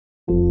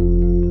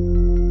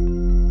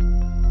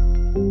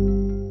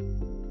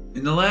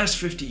last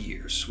 50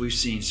 years, we've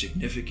seen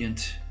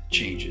significant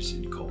changes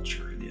in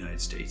culture in the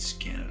United States,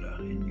 Canada,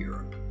 and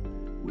Europe.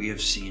 We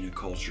have seen a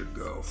culture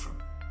go from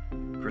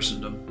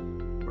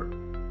Christendom, where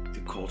the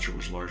culture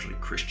was largely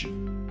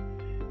Christian,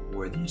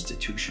 where the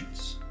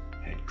institutions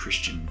had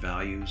Christian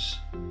values,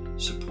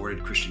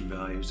 supported Christian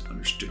values,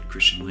 understood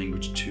Christian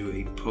language, to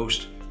a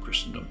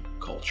post-Christendom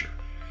culture,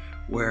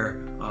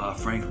 where,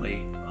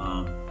 frankly,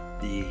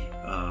 the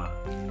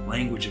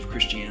language of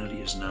Christianity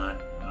is not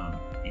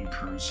in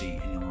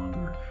currency any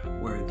longer,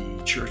 where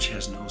the church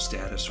has no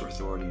status or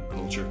authority in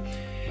culture,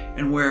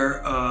 and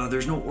where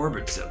there's no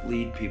orbits that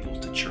lead people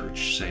to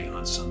church, say,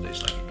 on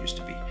Sundays like it used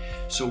to be.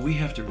 So we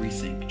have to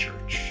rethink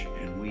church,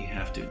 and we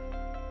have to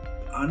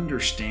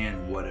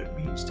understand what it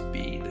means to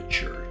be the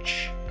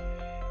church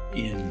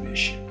in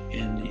mission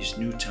in these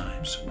new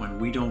times when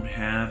we don't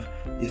have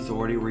the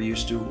authority we're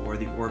used to, or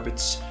the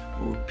orbits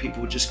where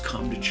people just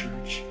come to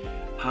church.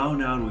 How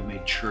now do we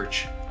make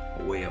church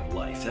a way of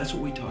life? That's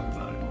what we talk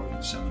about in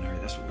Northern Seminary.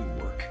 That's what we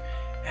work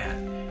at.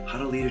 How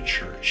to lead a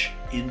church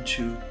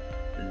into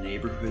the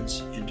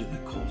neighborhoods, into the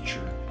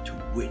culture, to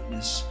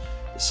witness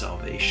the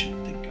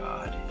salvation that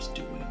God is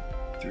doing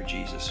through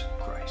Jesus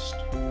Christ.